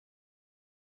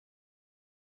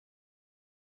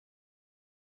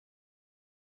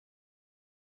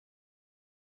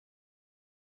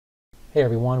Hey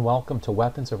everyone, welcome to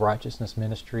Weapons of Righteousness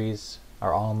Ministries,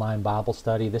 our online Bible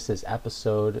study. This is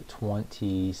episode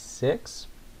 26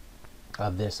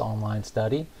 of this online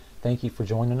study. Thank you for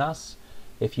joining us.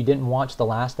 If you didn't watch the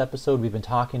last episode, we've been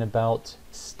talking about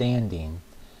standing,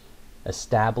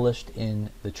 established in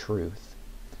the truth.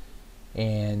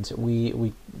 And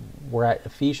we're at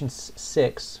Ephesians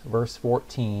 6, verse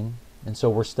 14, and so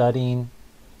we're studying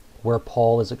where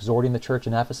Paul is exhorting the church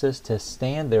in Ephesus to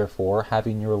stand, therefore,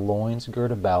 having your loins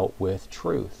girt about with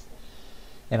truth.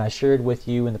 And I shared with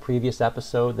you in the previous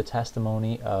episode the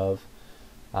testimony of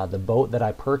the boat that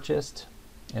I purchased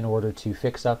in order to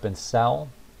fix up and sell,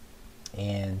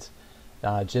 and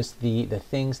just the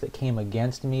things that came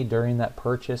against me during that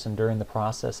purchase and during the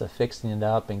process of fixing it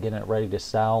up and getting it ready to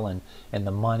sell, and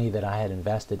the money that I had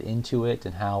invested into it,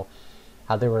 and how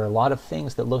there were a lot of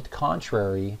things that looked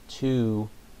contrary to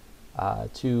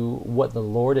what the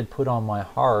Lord had put on my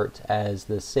heart as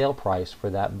the sale price for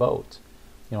that boat.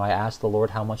 I asked the Lord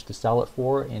how much to sell it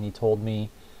for, and He told me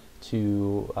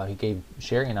He gave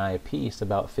Sherry and I a piece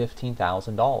about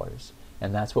 $15,000,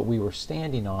 and that's what we were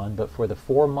standing on. But for the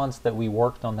 4 months that we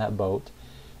worked on that boat,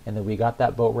 and that we got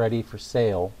that boat ready for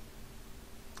sale,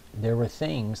 there were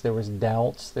things, there was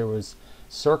doubts, there was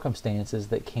circumstances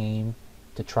that came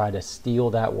to try to steal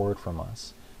that word from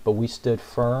us. But we stood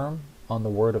firm on the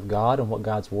Word of God and what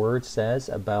God's Word says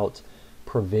about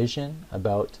provision,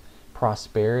 about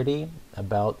prosperity,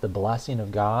 about the blessing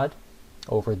of God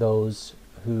over those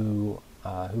who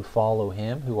follow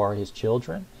Him, who are His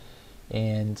children.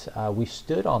 And we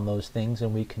stood on those things,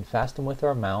 and we confessed them with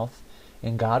our mouth,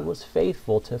 and God was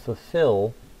faithful to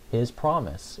fulfill His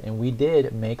promise. And we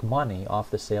did make money off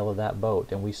the sale of that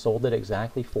boat, and we sold it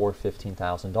exactly for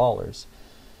 $15,000.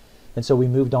 And so we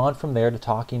moved on from there to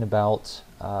talking about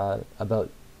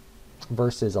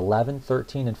verses 11,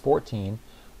 13, and 14,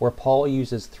 where Paul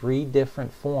uses 3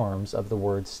 different forms of the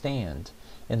word stand.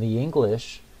 In the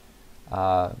English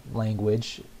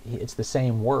language, it's the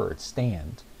same word,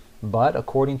 stand. But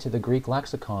according to the Greek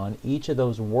lexicon, each of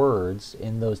those words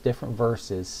in those different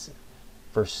verses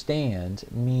for stand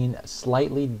mean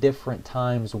slightly different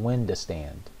times when to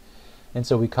stand. And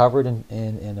so we covered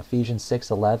in Ephesians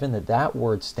 6:11 that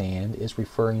word stand is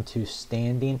referring to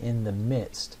standing in the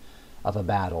midst of a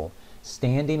battle.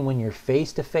 Standing when you're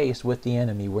face to face with the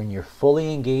enemy, when you're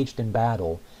fully engaged in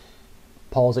battle.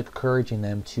 Paul's encouraging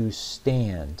them to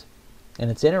stand. And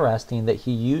it's interesting that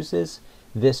he uses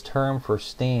this term for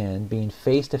stand, being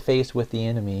face to face with the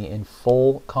enemy in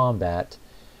full combat,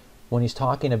 when he's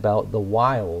talking about the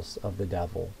wiles of the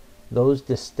devil. Those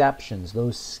deceptions,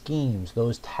 those schemes,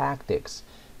 those tactics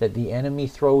that the enemy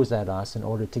throws at us in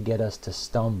order to get us to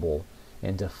stumble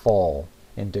and to fall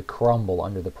and to crumble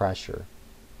under the pressure.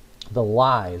 The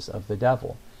lies of the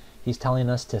devil. He's telling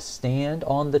us to stand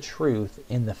on the truth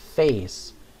in the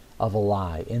face of a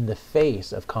lie, in the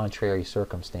face of contrary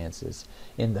circumstances,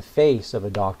 in the face of a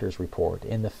doctor's report,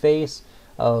 in the face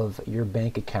of your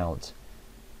bank account,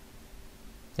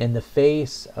 in the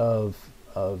face of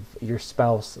your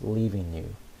spouse leaving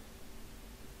you.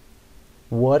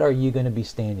 What are you going to be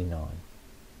standing on?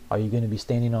 Are you going to be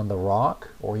standing on the rock,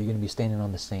 or are you going to be standing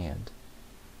on the sand?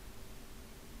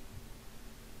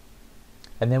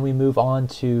 And then we move on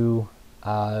to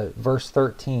verse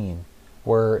 13,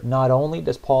 where not only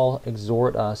does Paul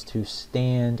exhort us to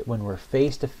stand when we're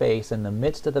face to face in the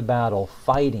midst of the battle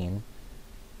fighting,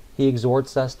 he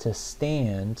exhorts us to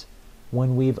stand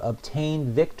when we've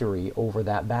obtained victory over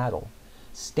that battle.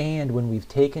 Stand when we've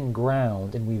taken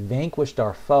ground and we've vanquished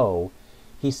our foe.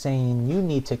 He's saying you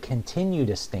need to continue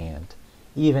to stand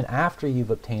even after you've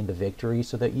obtained the victory,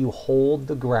 so that you hold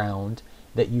the ground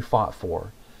that you fought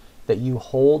for, that you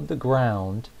hold the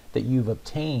ground that you've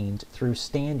obtained through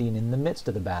standing in the midst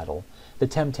of the battle. The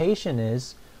temptation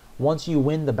is, once you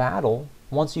win the battle,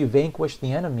 once you vanquish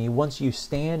the enemy, once you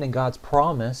stand and God's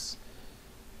promise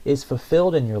is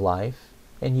fulfilled in your life,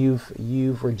 and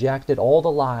you've rejected all the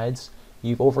lies,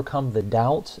 you've overcome the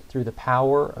doubt through the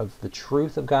power of the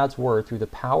truth of God's Word, through the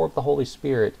power of the Holy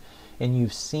Spirit, and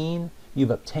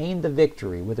you've obtained the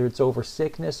victory, whether it's over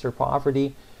sickness or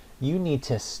poverty, you need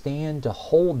to stand to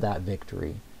hold that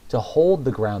victory, to hold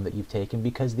the ground that you've taken,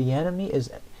 because the enemy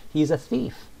he's a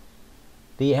thief.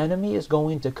 The enemy is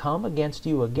going to come against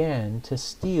you again to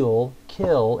steal,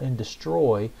 kill, and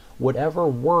destroy whatever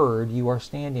word you are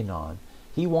standing on.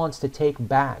 He wants to take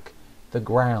back the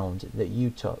ground that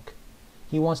you took.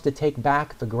 He wants to take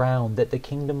back the ground that the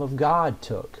kingdom of God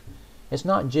took. It's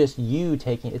not just you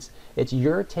taking, it's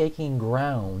you're taking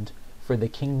ground for the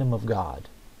kingdom of God.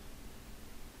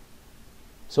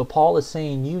 So Paul is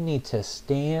saying you need to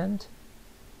stand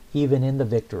even in the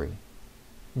victory.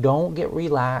 Don't get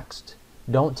relaxed.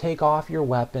 Don't take off your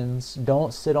weapons.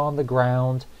 Don't sit on the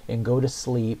ground and go to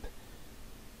sleep.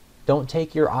 Don't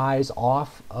take your eyes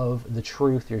off of the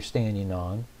truth you're standing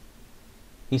on.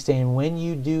 He's saying when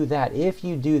you do that, if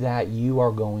you do that, you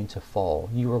are going to fall.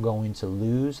 You are going to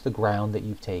lose the ground that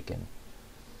you've taken.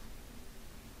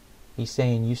 He's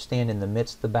saying you stand in the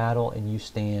midst of the battle, and you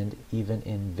stand even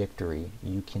in victory.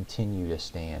 You continue to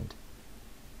stand.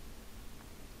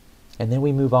 And then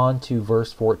we move on to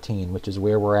verse 14, which is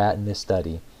where we're at in this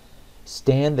study.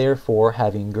 Stand therefore,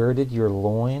 having girded your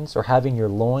loins, or having your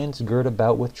loins girt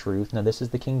about with truth. Now this is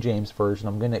the King James Version.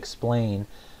 I'm going to explain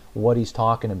what he's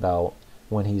talking about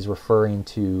when he's referring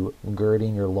to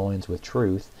girding your loins with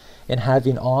truth, and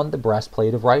having on the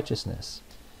breastplate of righteousness.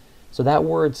 So that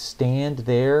word stand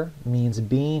there means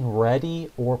being ready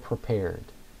or prepared.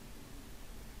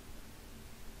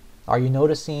 Are you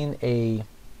noticing a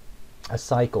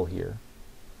cycle here?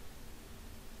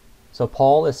 So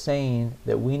Paul is saying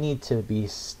that we need to be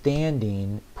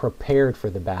standing prepared for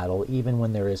the battle even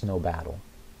when there is no battle.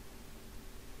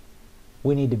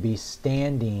 We need to be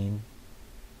standing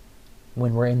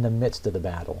when we're in the midst of the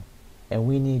battle. And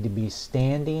we need to be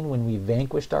standing when we've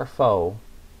vanquished our foe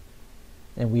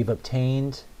and we've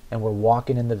obtained, and we're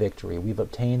walking in the victory. We've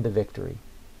obtained the victory.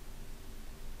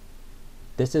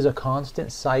 This is a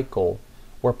constant cycle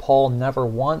where Paul never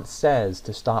once says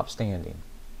to stop standing.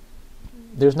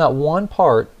 There's not one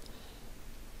part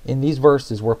in these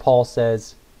verses where Paul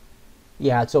says,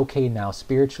 yeah, it's okay now.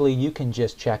 Spiritually, you can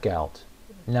just check out.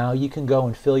 Now you can go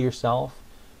and fill yourself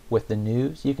with the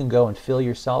news. You can go and fill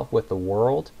yourself with the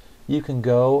world. You can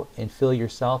go and fill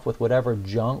yourself with whatever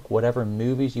junk, whatever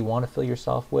movies you want to fill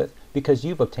yourself with, because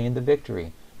you've obtained the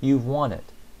victory. You've won it.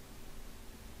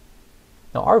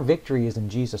 Now, our victory is in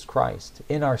Jesus Christ.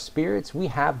 In our spirits, we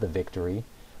have the victory.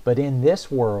 But in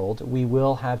this world, we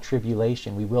will have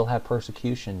tribulation. We will have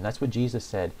persecution. That's what Jesus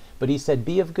said. But he said,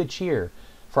 be of good cheer,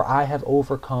 for I have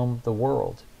overcome the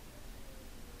world.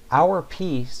 Our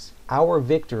peace, our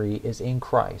victory is in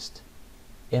Christ,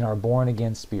 in our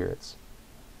born-again spirits.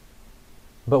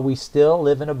 But we still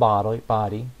live in a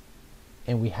body,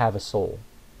 and we have a soul.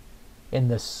 And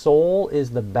the soul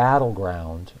is the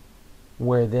battleground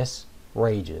where this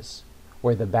rages,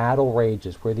 where the battle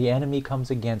rages, where the enemy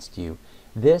comes against you.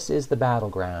 This is the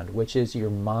battleground, which is your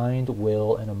mind,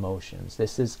 will, and emotions.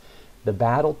 This is the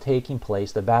battle taking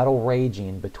place, the battle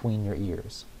raging between your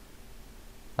ears.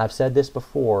 I've said this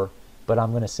before, but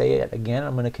I'm going to say it again.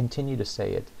 I'm going to continue to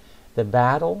say it. The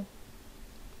battle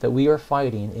that we are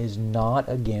fighting is not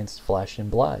against flesh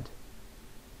and blood.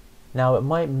 Now, it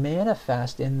might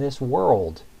manifest in this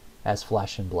world as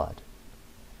flesh and blood,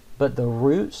 but the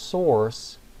root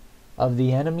source of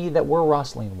the enemy that we're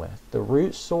wrestling with, the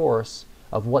root source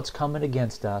of what's coming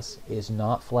against us, is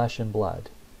not flesh and blood.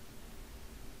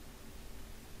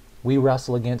 We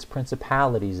wrestle against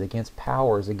principalities, against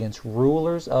powers, against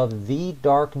rulers of the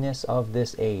darkness of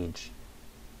this age,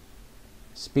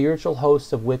 spiritual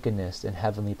hosts of wickedness in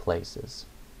heavenly places.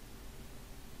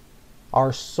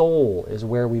 Our soul is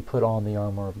where we put on the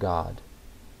armor of God.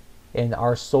 And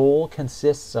our soul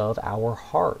consists of our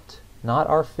heart, not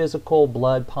our physical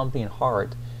blood pumping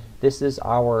heart. This is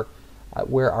our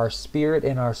where our spirit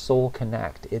and our soul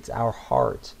connect. It's our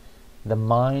heart, the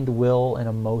mind, will, and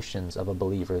emotions of a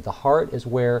believer. The heart is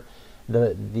where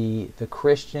the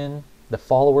Christian, the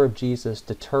follower of Jesus,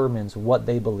 determines what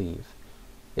they believe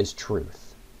is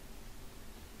truth.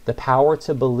 The power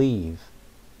to believe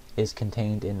is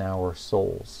contained in our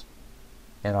souls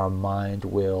and our mind,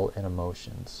 will, and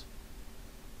emotions.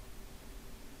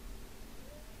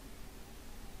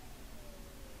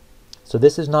 So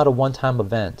this is not a one-time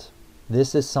event.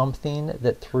 This is something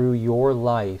that through your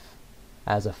life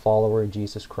as a follower of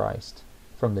Jesus Christ,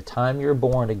 from the time you're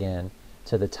born again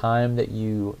to the time that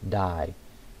you die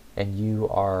and you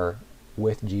are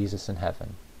with Jesus in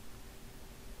heaven.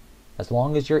 As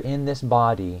long as you're in this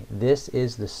body, this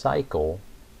is the cycle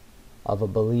of a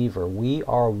believer. We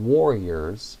are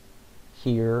warriors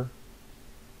here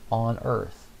on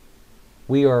earth.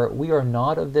 We are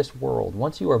not of this world.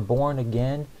 Once you are born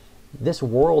again, this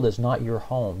world is not your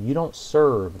home. You don't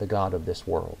serve the God of this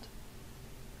world.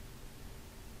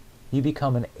 You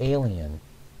become an alien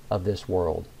of this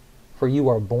world, for you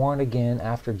are born again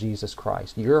after Jesus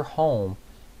Christ. Your home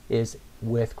is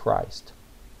with Christ.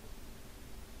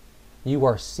 You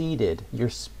are seated, your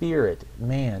spirit,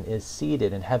 man, is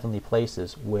seated in heavenly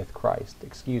places with Christ.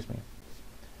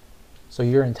 So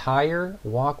your entire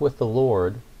walk with the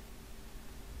Lord,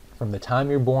 from the time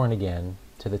you're born again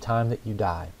to the time that you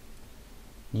die,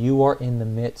 you are in the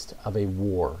midst of a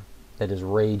war that is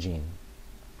raging.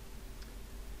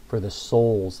 for the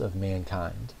souls of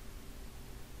mankind.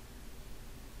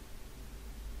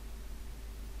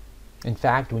 In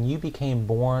fact, when you became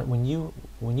born, when you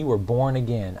were born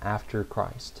again after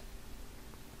Christ,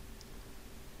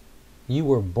 you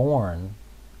were born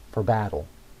for battle.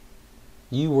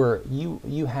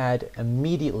 You had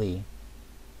immediately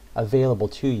available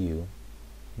to you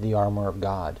the armor of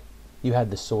God. You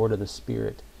had the sword of the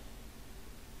Spirit.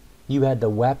 You had the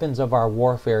weapons of our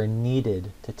warfare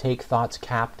needed to take thoughts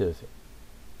captive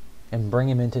and bring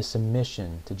them into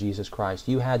submission to Jesus Christ.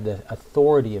 You had the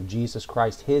authority of Jesus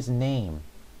Christ, His name,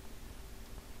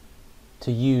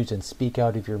 to use and speak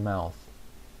out of your mouth.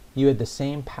 You had the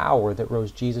same power that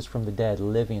rose Jesus from the dead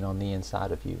living on the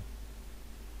inside of you.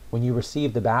 When you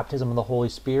receive the baptism of the Holy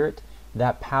Spirit,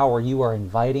 that power, you are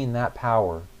inviting that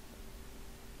power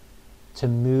to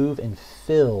move and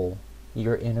fill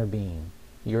your inner being,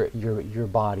 your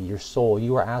body, your soul.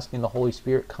 You are asking the Holy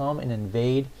Spirit, come and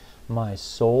invade my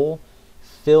soul,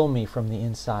 fill me from the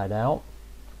inside out,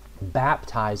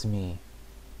 baptize me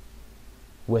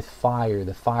with fire,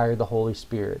 the fire of the Holy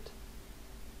Spirit.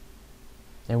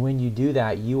 And when you do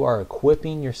that, you are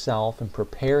equipping yourself and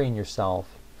preparing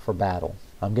yourself for battle.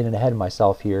 I'm getting ahead of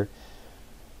myself here.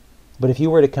 But if you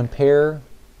were to compare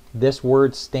this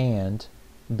word stand,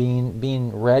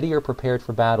 being ready or prepared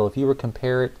for battle, if you were to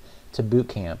compare it to boot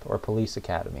camp or police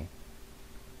academy.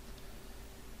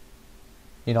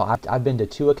 You know, I've been to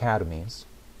 2 academies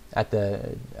at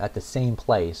the same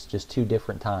place, just 2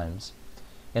 different times.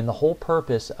 And the whole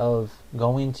purpose of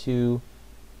going to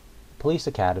police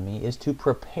academy is to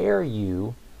prepare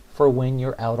you for when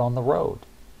you're out on the road.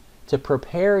 To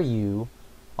prepare you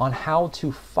on how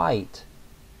to fight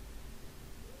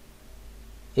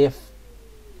if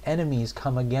enemies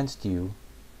come against you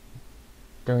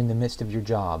during the midst of your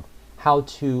job. How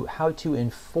to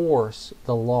enforce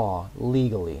the law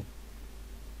legally.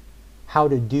 How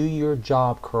to do your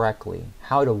job correctly.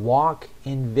 How to walk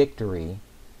in victory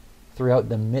throughout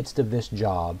the midst of this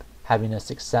job, having a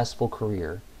successful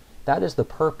career. That is the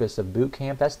purpose of boot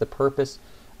camp. That's the purpose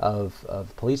of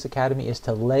police academy, is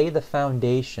to lay the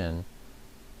foundation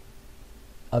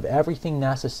of everything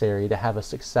necessary to have a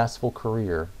successful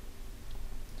career,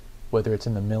 whether it's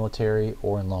in the military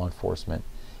or in law enforcement.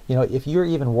 You know, if you're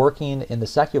even working in the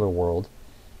secular world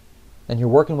and you're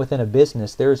working within a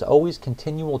business, there's always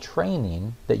continual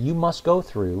training that you must go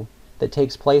through that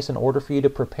takes place in order for you to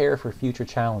prepare for future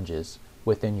challenges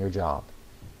within your job.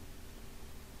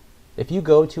 If you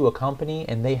go to a company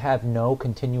and they have no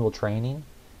continual training,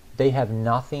 they have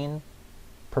nothing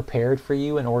prepared for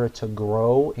you in order to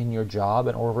grow in your job,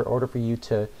 in order for you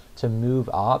to move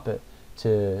up,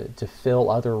 to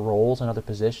fill other roles and other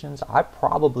positions, I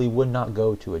probably would not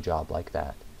go to a job like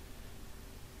that.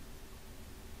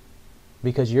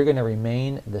 Because you're going to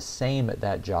remain the same at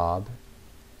that job,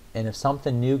 and if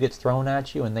something new gets thrown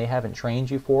at you and they haven't trained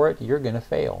you for it, you're going to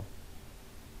fail.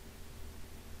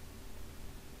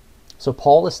 So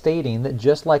Paul is stating that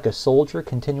just like a soldier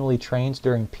continually trains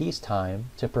during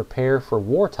peacetime to prepare for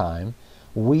wartime,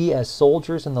 we as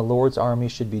soldiers in the Lord's army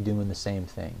should be doing the same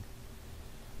thing.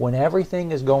 When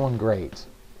everything is going great,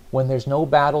 when there's no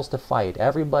battles to fight,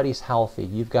 everybody's healthy,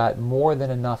 you've got more than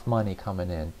enough money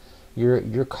coming in,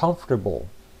 you're comfortable.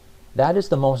 That is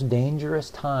the most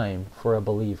dangerous time for a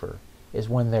believer, is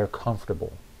when they're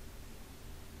comfortable.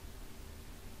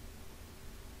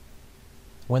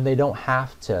 When they don't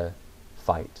have to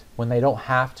fight, when they don't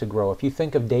have to grow. If you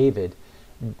think of David,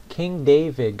 King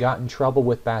David got in trouble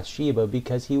with Bathsheba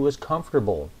because he was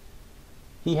comfortable.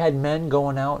 He had men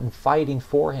going out and fighting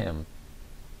for him.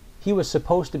 He was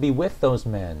supposed to be with those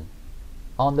men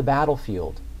on the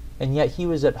battlefield, and yet he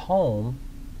was at home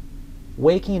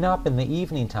waking up in the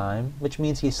evening time, which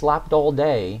means he slept all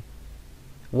day,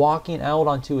 walking out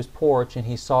onto his porch, and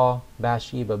he saw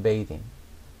Bathsheba bathing.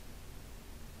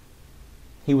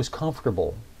 He was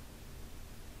comfortable.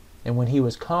 And when he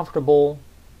was comfortable,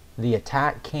 the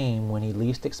attack came when he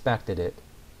least expected it,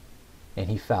 and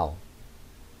he fell.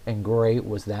 And great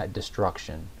was that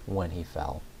destruction when he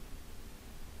fell.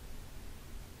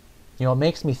 You know, it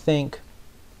makes me think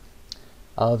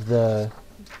of the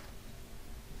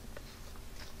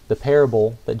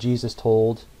parable that Jesus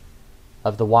told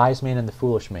of the wise man and the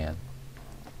foolish man.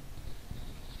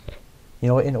 You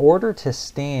know, in order to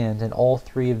stand in all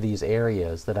 3 of these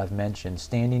areas that I've mentioned,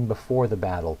 standing before the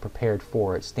battle, prepared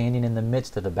for it, standing in the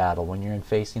midst of the battle when you're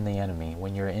facing the enemy,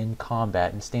 when you're in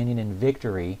combat, and standing in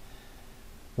victory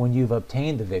when you've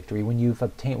obtained the victory, when you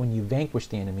vanquish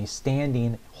the enemy,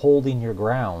 standing, holding your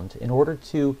ground, in order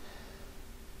to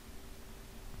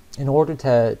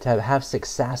have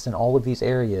success in all of these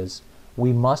areas,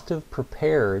 we must have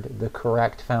prepared the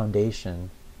correct foundation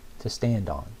to stand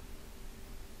on.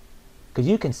 Because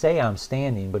you can say I'm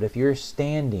standing, but if you're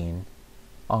standing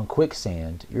on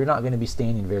quicksand, you're not going to be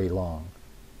standing very long.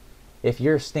 If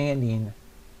you're standing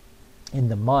in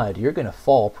the mud, you're going to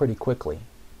fall pretty quickly.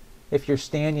 If you're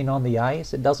standing on the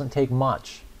ice, it doesn't take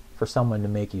much for someone to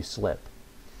make you slip.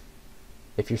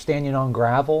 If you're standing on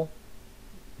gravel,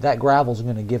 that gravel's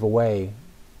going to give away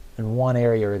in one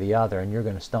area or the other, and you're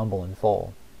going to stumble and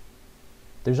fall.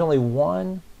 There's only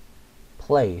one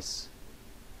place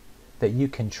that you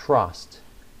can trust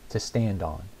to stand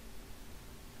on,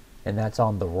 and that's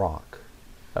on the rock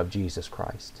of Jesus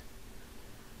Christ.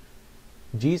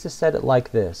 Jesus said it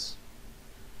like this.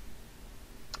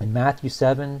 In Matthew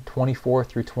 7:24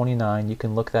 through 29, you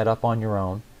can look that up on your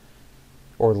own.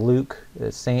 Or Luke,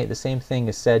 the same thing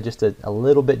is said, just a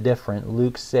little bit different.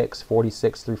 Luke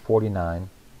 6:46 through 49.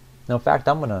 Now, in fact,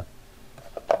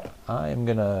 I am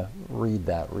gonna read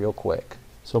that real quick.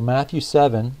 So Matthew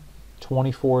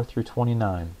 7:24 through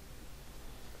 29.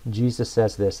 Jesus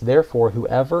says this, "Therefore,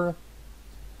 whoever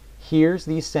hears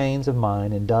these sayings of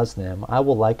mine and does them, I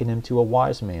will liken him to a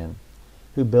wise man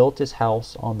who built his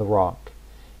house on the rock.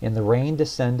 And the rain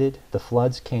descended, the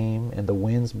floods came, and the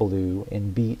winds blew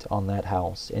and beat on that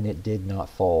house, and it did not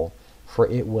fall, for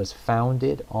it was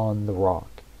founded on the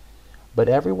rock. But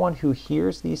everyone who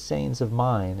hears these sayings of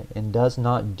mine and does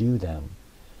not do them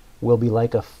will be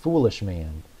like a foolish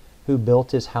man who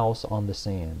built his house on the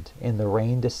sand. And the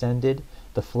rain descended,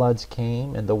 the floods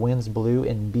came, and the winds blew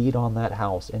and beat on that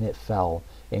house, and it fell,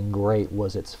 and great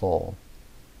was its fall."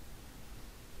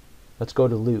 Let's go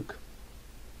to Luke.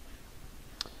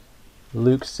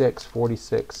 Luke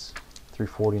 6:46 through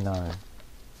 49.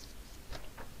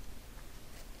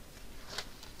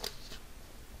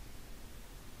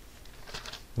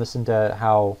 Listen to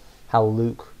how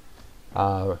Luke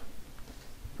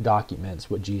documents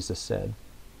what Jesus said.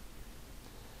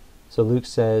 So Luke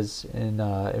says, and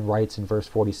writes in verse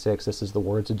 46, this is the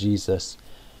words of Jesus,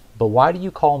 "But why do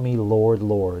you call me Lord,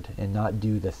 Lord, and not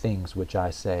do the things which I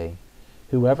say?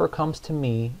 Whoever comes to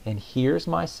me and hears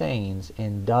my sayings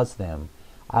and does them,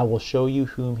 I will show you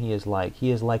whom he is like.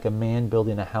 He is like a man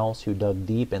building a house who dug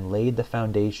deep and laid the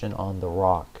foundation on the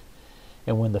rock.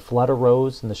 And when the flood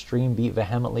arose and the stream beat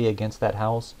vehemently against that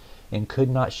house and could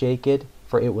not shake it,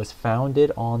 for it was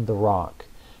founded on the rock.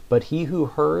 But he who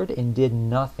heard and did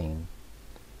nothing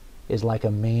is like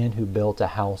a man who built a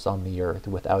house on the earth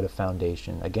without a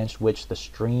foundation, against which the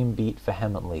stream beat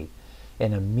vehemently,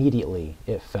 and immediately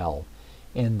it fell.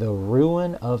 And the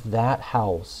ruin of that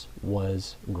house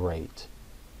was great."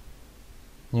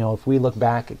 You know, if we look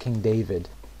back at King David,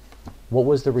 what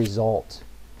was the result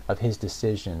of his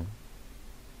decision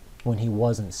when he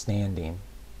wasn't standing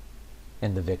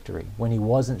in the victory? When he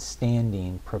wasn't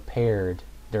standing prepared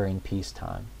during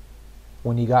peacetime?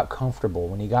 When he got comfortable,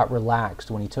 when he got relaxed,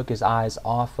 when he took his eyes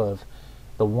off of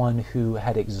the one who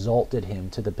had exalted him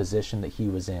to the position that he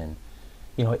was in?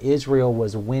 You know, Israel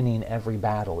was winning every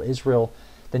battle.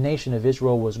 The nation of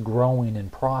Israel was growing and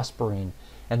prospering,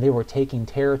 and they were taking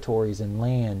territories and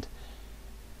land.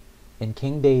 And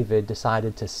King David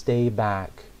decided to stay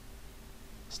back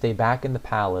in the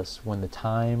palace when the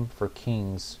time for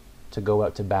kings to go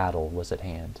out to battle was at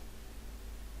hand.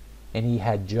 And he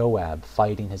had Joab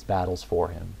fighting his battles for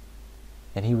him.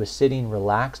 And he was sitting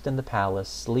relaxed in the palace,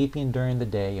 sleeping during the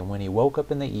day, and when he woke up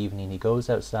in the evening, he goes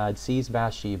outside, sees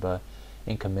Bathsheba,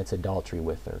 and commits adultery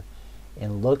with her.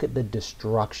 And look at the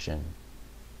destruction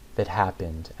that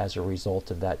happened as a result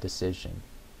of that decision.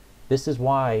 This is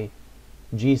why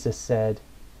Jesus said,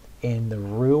 "And the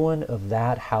ruin of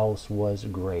that house was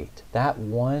great." That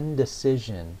one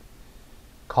decision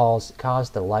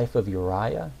caused the life of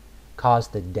Uriah,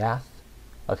 caused the death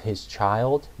of his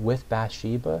child with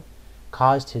Bathsheba,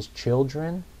 caused his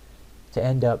children to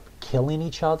end up killing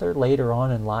each other later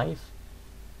on in life,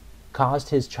 caused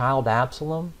his child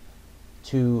Absalom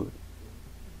to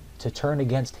turn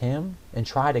against him and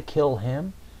try to kill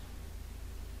him.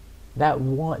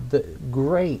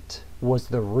 Great was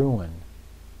the ruin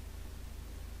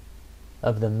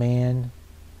of the man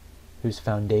whose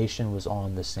foundation was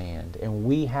on the sand. And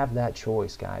we have that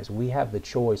choice, guys. We have the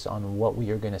choice on what we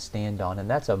are going to stand on, and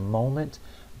that's a moment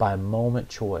by moment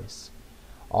choice.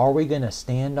 Are we going to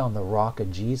stand on the rock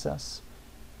of Jesus,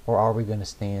 or are we going to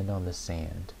stand on the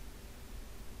sand?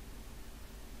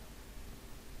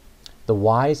 The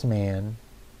wise man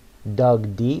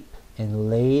dug deep and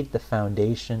laid the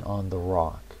foundation on the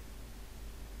rock.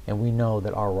 And we know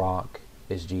that our rock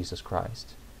is Jesus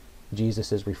Christ.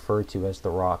 Jesus is referred to as the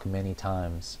rock many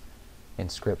times in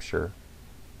Scripture.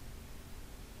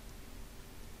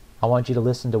 I want you to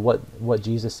listen to what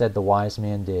Jesus said the wise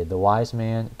man did. The wise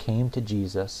man came to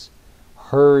Jesus,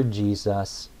 heard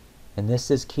Jesus, and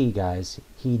this is key, guys.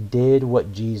 He did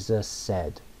what Jesus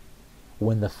said.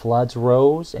 When the floods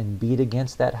rose and beat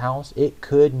against that house, it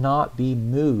could not be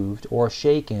moved or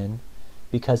shaken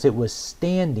because it was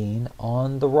standing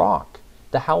on the rock.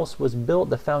 The house was built,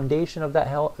 the foundation of the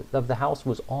house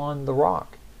was on the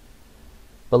rock.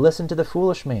 But listen to the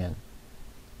foolish man.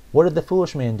 What did the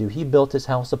foolish man do? He built his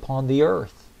house upon the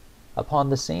earth, upon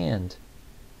the sand.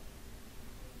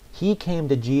 He came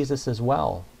to Jesus as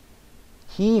well.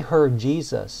 He heard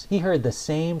Jesus. He heard the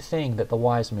same thing that the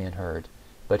wise man heard.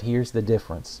 But here's the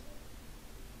difference.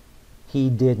 He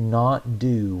did not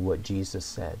do what Jesus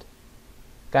said.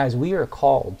 Guys, we are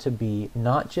called to be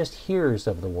not just hearers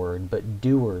of the word, but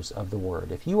doers of the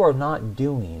word. If you are not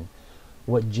doing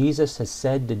what Jesus has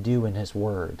said to do in his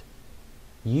word,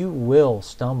 you will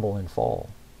stumble and fall.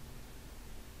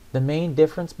 The main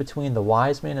difference between the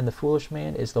wise man and the foolish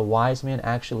man is the wise man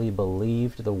actually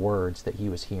believed the words that he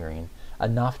was hearing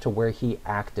enough to where he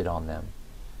acted on them.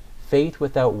 Faith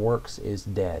without works is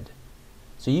dead.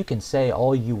 So you can say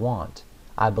all you want.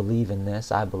 I believe in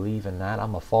this, I believe in that,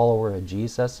 I'm a follower of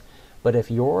Jesus. But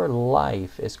if your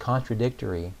life is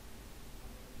contradictory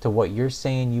to what you're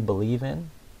saying you believe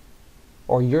in,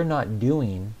 or you're not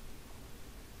doing,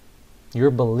 your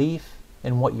belief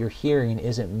in what you're hearing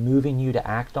isn't moving you to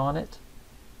act on it,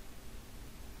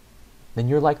 then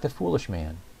you're like the foolish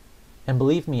man. And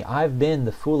believe me, I've been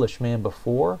the foolish man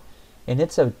before, and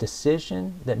it's a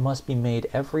decision that must be made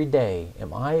every day.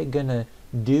 Am I going to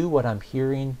do what I'm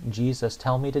hearing Jesus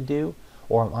tell me to do,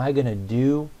 or am I going to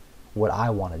do what I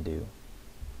want to do,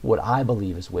 what I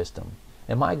believe is wisdom?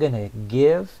 Am I going to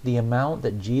give the amount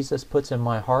that Jesus puts in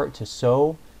my heart to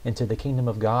sow into the kingdom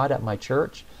of God at my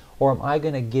church, or am I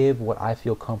going to give what I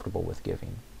feel comfortable with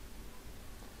giving?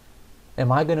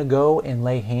 Am I going to go and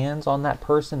lay hands on that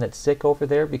person that's sick over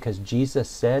there because Jesus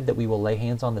said that we will lay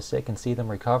hands on the sick and see them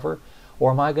recover?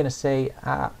 Or am I going to say,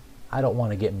 I don't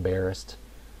want to get embarrassed?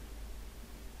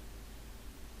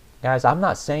 Guys, I'm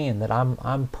not saying that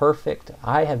I'm perfect.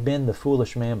 I have been the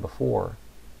foolish man before.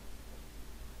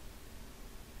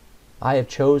 I have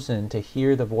chosen to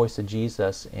hear the voice of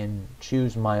Jesus and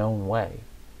choose my own way.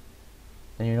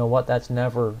 And you know what? That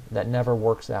never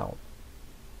works out.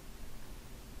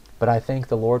 But I thank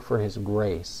the Lord for his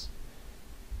grace.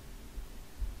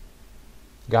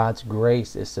 God's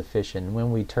grace is sufficient.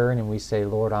 When we turn and we say,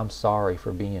 Lord, I'm sorry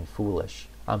for being foolish.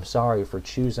 I'm sorry for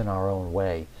choosing our own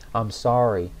way. I'm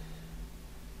sorry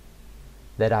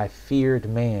that I feared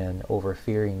man over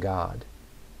fearing God.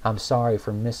 I'm sorry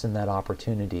for missing that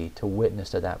opportunity to witness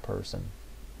to that person.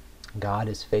 God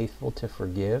is faithful to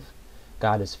forgive.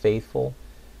 God is faithful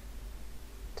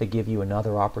to give you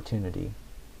another opportunity.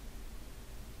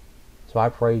 So I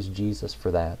praise Jesus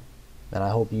for that, and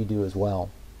I hope you do as well.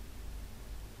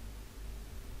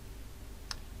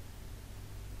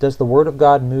 Does the Word of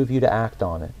God move you to act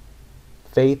on it?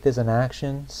 Faith is an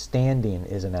action, standing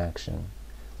is an action.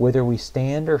 Whether we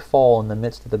stand or fall in the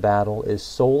midst of the battle is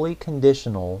solely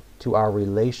conditional to our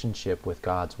relationship with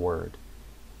God's Word.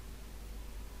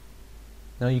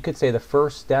 Now you could say the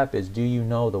first step is, do you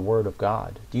know the Word of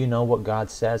God? Do you know what God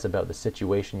says about the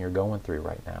situation you're going through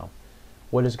right now?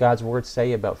 What does God's Word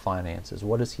say about finances?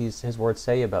 What does His Word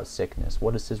say about sickness?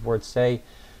 What does His Word say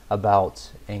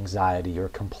about anxiety or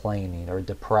complaining or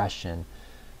depression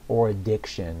or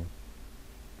addiction?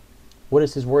 What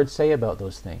does His Word say about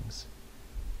those things?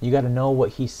 You got to know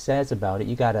what He says about it.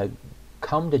 You got to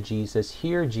come to Jesus,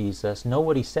 hear Jesus, know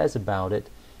what He says about it,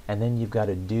 and then you've got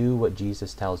to do what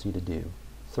Jesus tells you to do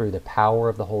through the power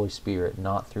of the Holy Spirit,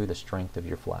 not through the strength of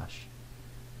your flesh.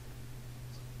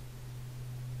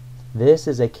 This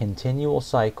is a continual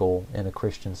cycle in a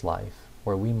Christian's life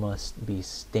where we must be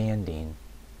standing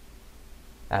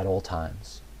at all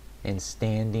times and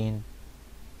standing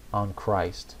on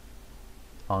Christ.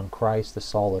 On Christ, the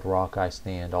solid rock I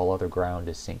stand, all other ground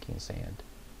is sinking sand.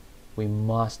 We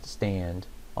must stand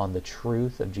on the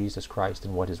truth of Jesus Christ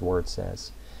and what His Word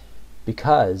says.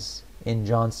 Because in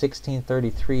John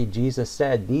 16:33, Jesus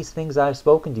said, "These things I have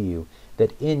spoken to you,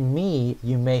 that in me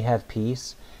you may have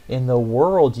peace. In the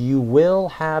world you will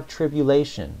have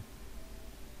tribulation."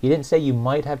 He didn't say you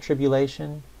might have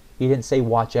tribulation. He didn't say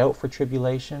watch out for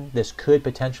tribulation. This could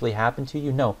potentially happen to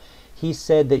you. No, He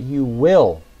said that you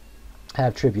will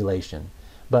have tribulation.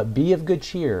 But be of good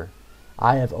cheer.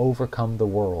 I have overcome the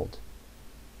world.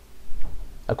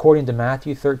 According to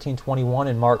Matthew 13:21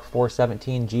 and Mark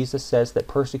 4:17, Jesus says that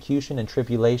persecution and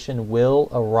tribulation will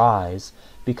arise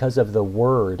because of the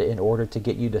Word in order to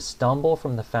get you to stumble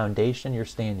from the foundation you're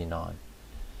standing on.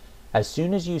 As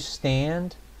soon as you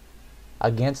stand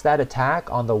against that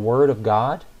attack on the Word of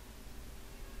God,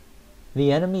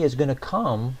 the enemy is going to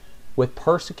come with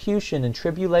persecution and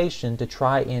tribulation to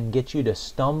try and get you to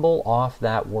stumble off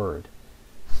that Word,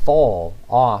 fall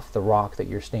off the rock that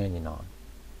you're standing on.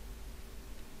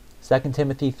 2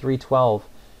 Timothy 3:12,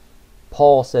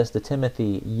 Paul says to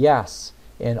Timothy, yes,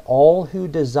 and all who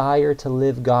desire to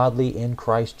live godly in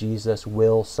Christ Jesus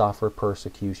will suffer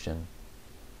persecution.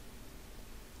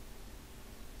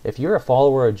 If you're a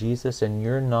follower of Jesus and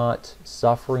you're not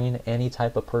suffering any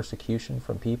type of persecution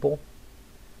from people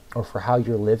or for how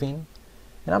you're living,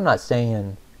 and I'm not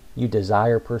saying you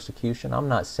desire persecution, I'm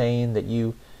not saying that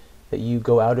you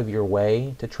go out of your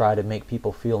way to try to make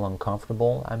people feel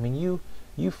uncomfortable. I mean,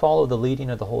 you follow the leading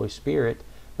of the Holy Spirit,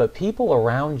 but people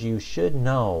around you should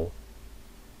know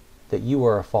that you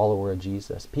are a follower of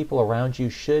Jesus. People around you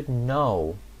should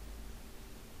know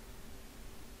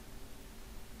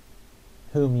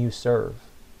whom you serve.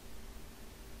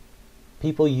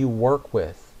 People you work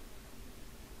with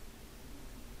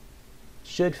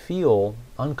should feel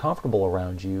uncomfortable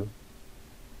around you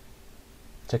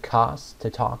to cuss, to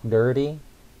talk dirty.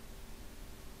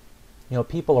 You know,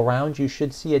 people around you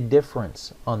should see a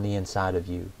difference on the inside of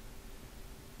you.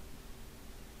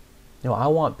 You know, I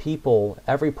want people,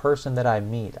 every person that I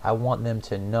meet, I want them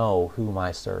to know whom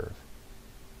I serve.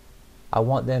 I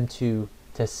want them to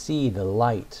see the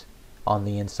light on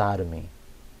the inside of me.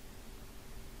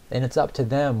 And it's up to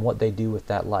them what they do with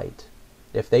that light.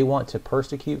 If they want to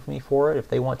persecute me for it, if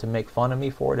they want to make fun of me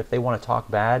for it, if they want to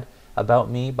talk bad about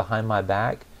me behind my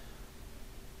back,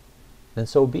 then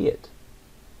so be it.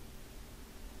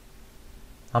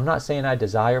 I'm not saying I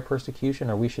desire persecution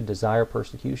or we should desire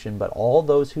persecution, but all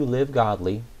those who live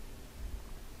godly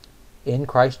in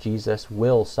Christ Jesus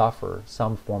will suffer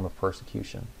some form of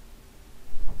persecution.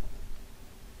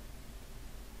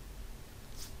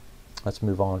 Let's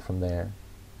move on from there.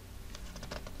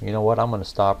 You know what? I'm going to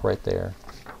stop right there.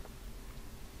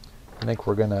 I think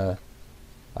we're going to,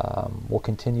 we'll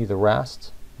continue the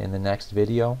rest in the next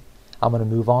video. I'm going to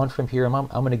move on from here. I'm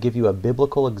going to give you a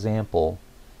biblical example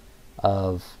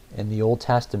of, in the Old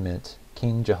Testament,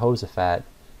 King Jehoshaphat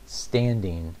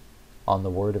standing on the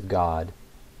Word of God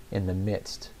in the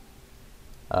midst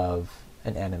of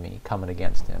an enemy coming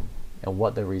against him, and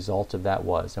what the result of that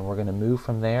was. And we're going to move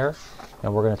from there,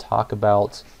 and we're going to talk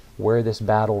about where this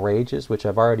battle rages, which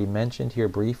I've already mentioned here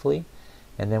briefly,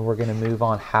 and then we're going to move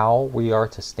on how we are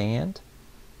to stand,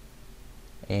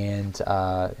 and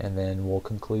then we'll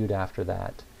conclude after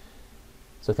that.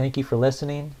 So thank you for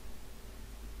listening,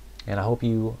 and I hope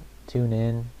you tune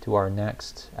in to our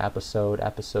next episode,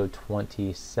 episode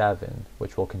 27,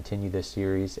 which will continue this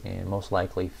series and most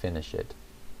likely finish it.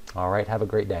 All right, have a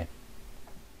great day.